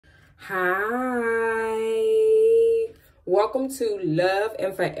Hi, welcome to Love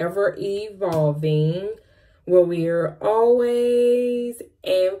and Forever Evolving, where we are always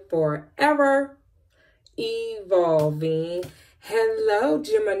and forever evolving. Hello,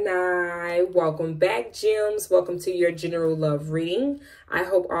 Gemini. Welcome back, Gems. Welcome to your general love reading. I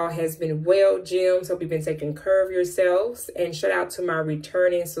hope all has been well, Gems. Hope you've been taking care of yourselves. And shout out to my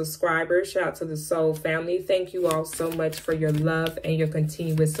returning subscribers. Shout out to the Soul family. Thank you all so much for your love and your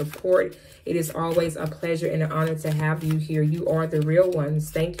continuous support. It is always a pleasure and an honor to have you here. You are the real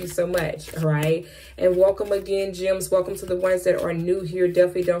ones. Thank you so much. All right. And welcome again, Gems. Welcome to the ones that are new here.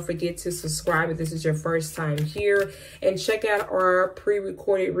 Definitely don't forget to subscribe if this is your first time here. And check out our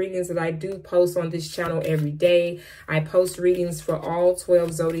pre-recorded readings that I do post on this channel every day. I post readings for all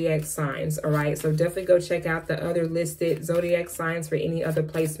 12 zodiac signs. All right. So definitely go check out the other listed zodiac signs for any other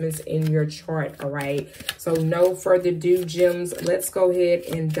placements in your chart. All right. So no further ado, Gems. Let's go ahead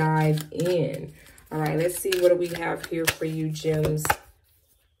and dive in. All right, let's see, what do we have here for you, Gems?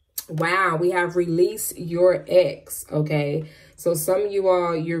 Wow, we have release your ex. Okay, so some of you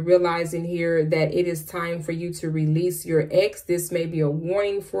all, you're realizing here that it is time for you to release your ex. This may be a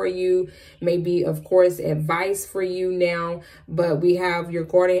warning for you, maybe, of course, advice for you now, but we have your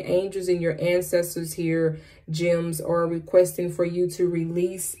guardian angels and your ancestors here, Gems, are requesting for you to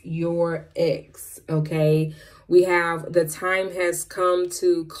release your ex. Okay, we have the time has come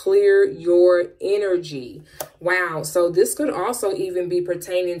to clear your energy. Wow. So this could also even be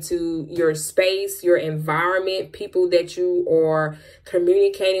pertaining to your space, your environment, people that you are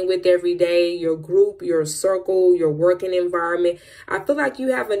communicating with every day, your group, your circle, your working environment. I feel like you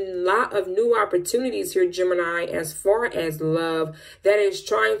have a lot of new opportunities here, Gemini, as far as love that is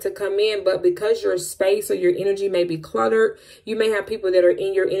trying to come in. But because your space or your energy may be cluttered, you may have people that are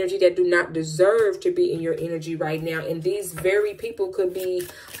in your energy that do not deserve to be in your energy right now. And these very people could be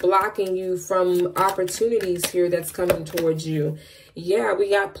blocking you from opportunities here that's coming towards you. Yeah, we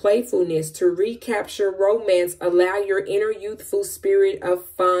got playfulness. To recapture romance, allow your inner youthful spirit of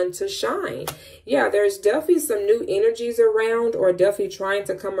fun to shine. Yeah, there's definitely some new energies around, or definitely trying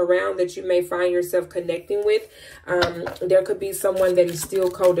to come around, that you may find yourself connecting with. There could be someone that is still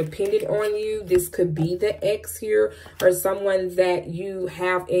codependent on you. This could be the ex here, or someone that you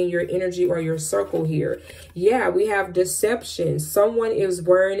have in your energy or your circle here. Yeah, we have deception. Someone is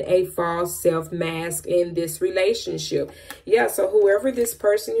wearing a false self mask in this relationship. Yeah, so whoever this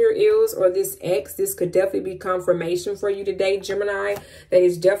person here is, or this ex, this could definitely be confirmation for you today, Gemini, that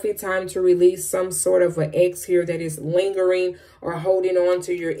it's definitely time to release some sort of an ex here that is lingering or holding on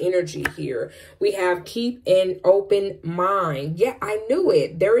to your energy here. We have keep an open mind. Yeah, I knew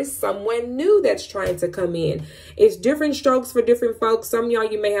it. There is someone new that's trying to come in. It's different strokes for different folks. Some of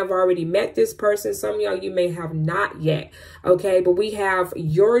y'all, you may have already met this person. Some of y'all, you may have not yet. Okay, but we have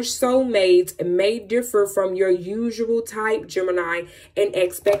your soulmate may differ from your usual type, Gemini, and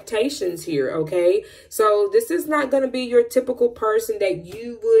expectations here. Okay, so this is not going to be your typical person that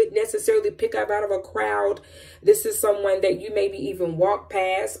you would necessarily pick up out of a crowd. This is someone that you maybe even walk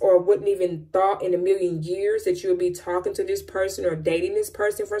past, or wouldn't even thought in a million years that you would be talking to this person or dating this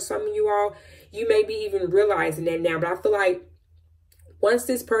person. For some of you all, you may be even realizing that now. But I feel like once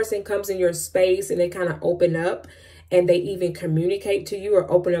this person comes in your space and they kind of open up, and they even communicate to you or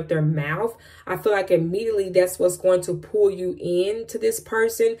open up their mouth, I feel like immediately that's what's going to pull you into this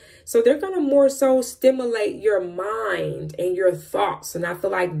person. So they're going to more so stimulate your mind and your thoughts. And I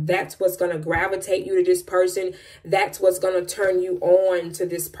feel like that's what's going to gravitate you to this person. That's what's going to turn you on to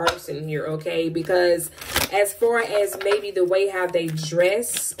this person here, okay? Because as far as maybe the way how they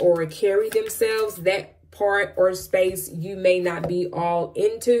dress or carry themselves, that part or space you may not be all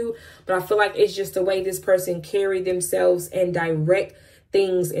into, but I feel like it's just the way this person carry themselves and direct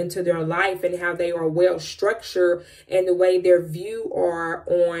things into their life, and how they are well structured, and the way their view are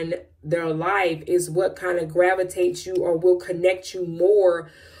on their life is what kind of gravitates you or will connect you more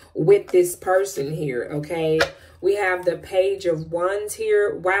with this person here. Okay, we have the Page of Wands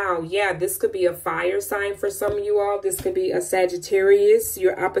here. Wow, yeah, this could be a fire sign for some of you all. This could be a Sagittarius,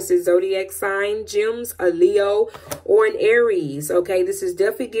 your opposite zodiac sign, Gems, a Leo, or an Aries. Okay, this is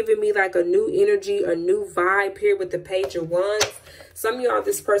definitely giving me like a new energy, a new vibe here with the Page of Wands. Some of y'all,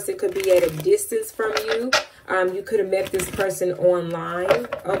 this person could be at a distance from you. You could have met this person online,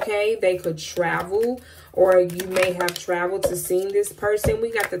 okay? They could travel, or you may have traveled to see this person. We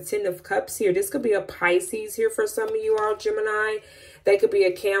got the Ten of Cups here. This could be a Pisces here for some of you all, Gemini. They could be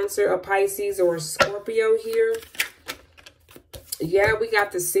a Cancer, a Pisces, or a Scorpio here. Yeah, we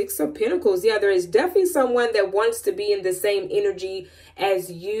got the Six of Pentacles. Yeah, there is definitely someone that wants to be in the same energy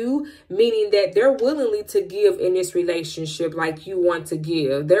as you, meaning that they're willingly to give in this relationship like you want to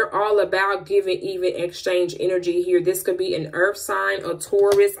give. They're all about giving, even exchange energy here. This could be an earth sign, a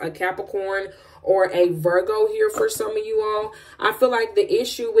Taurus, a Capricorn, or a Virgo here for some of you all. I feel like the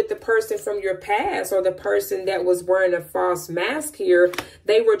issue with the person from your past, or the person that was wearing a false mask here,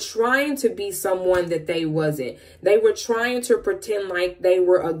 they were trying to be someone that they wasn't. They were trying to pretend like they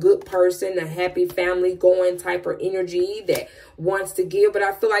were a good person, a happy family going type of energy that wants to give. But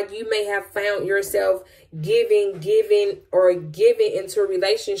I feel like you may have found yourself giving into a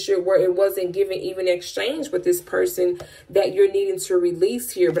relationship where it wasn't given even exchange with this person that you're needing to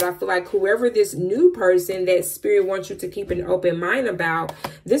release here. But I feel like whoever this new person that spirit wants you to keep an open mind about,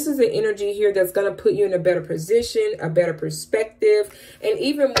 this is an energy here that's going to put you in a better position, a better perspective, and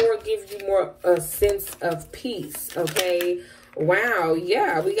even more give you more a sense of peace. Okay. Wow,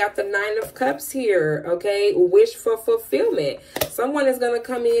 yeah, we got the 9 of Cups here, okay? Wish for fulfillment. Someone is going to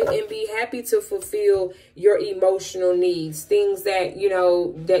come in and be happy to fulfill your emotional needs, things that, you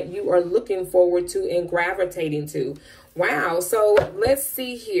know, that you are looking forward to and gravitating to. Wow, so let's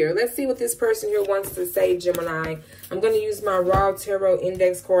see here. Let's see what this person here wants to say, Gemini. I'm going to use my raw tarot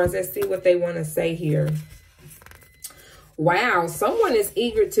index cards. Let's see what they want to say here. Wow, someone is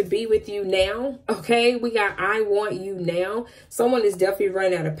eager to be with you now. Okay, we got I want you now. Someone is definitely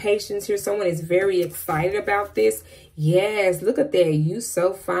running out of patience here. Someone is very excited about this. Yes, look at that. You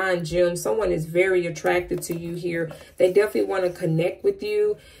so fine, Jim. Someone is very attracted to you here. They definitely want to connect with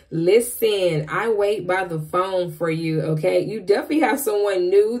you. Listen, I wait by the phone for you, okay? You definitely have someone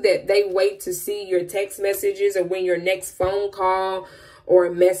new that they wait to see your text messages or when your next phone call or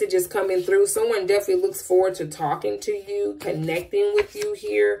a message is coming through. Someone definitely looks forward to talking to you, connecting with you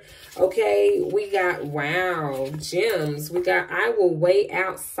here. Okay, we got, wow, gems. We got, I will wait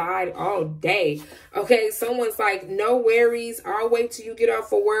outside all day. Okay, someone's like, no worries. I'll wait till you get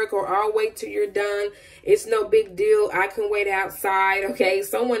off of work, or I'll wait till you're done. It's no big deal. I can wait outside. Okay,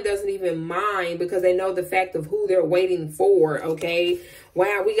 someone doesn't even mind because they know the fact of who they're waiting for. Okay,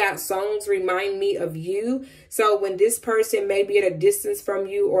 wow, we got songs remind me of you. So when this person may be at a distance from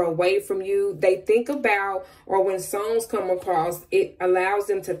you or away from you, they think about, or when songs come across, it allows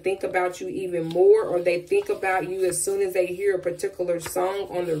them to think about you even more, or they think about you as soon as they hear a particular song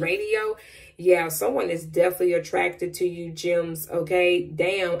on the radio. Yeah, someone is definitely attracted to you, gems. Okay,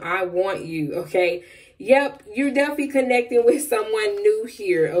 damn, I want you. Okay, yep, you're definitely connecting with someone new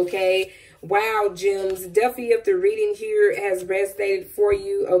here. Okay. Wow, gems, definitely if the reading here has resonated for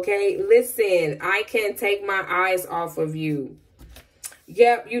you, okay? Listen, I can't take my eyes off of you.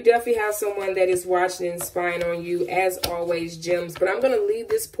 Yep, you definitely have someone that is watching and spying on you, as always, gems. But I'm going to leave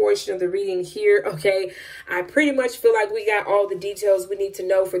this portion of the reading here, okay? I pretty much feel like we got all the details we need to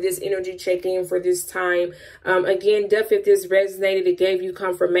know for this energy check-in for this time. Again, definitely if this resonated, it gave you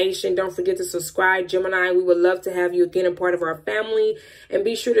confirmation, don't forget to subscribe, Gemini. We would love to have you again a part of our family. And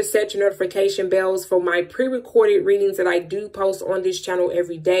be sure to set your notification bells for my pre-recorded readings that I do post on this channel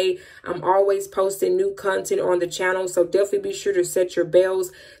every day. I'm always posting new content on the channel, so definitely be sure to set your bells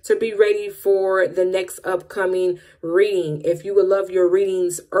to be ready for the next upcoming reading. If you would love your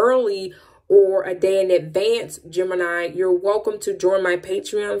readings early or a day in advance, Gemini, you're welcome to join my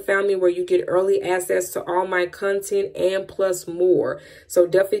Patreon family where you get early access to all my content and plus more. So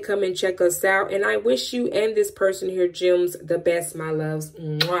definitely come and check us out. And I wish you and this person here, gems, the best, my loves.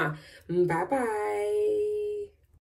 Mwah. Bye-bye.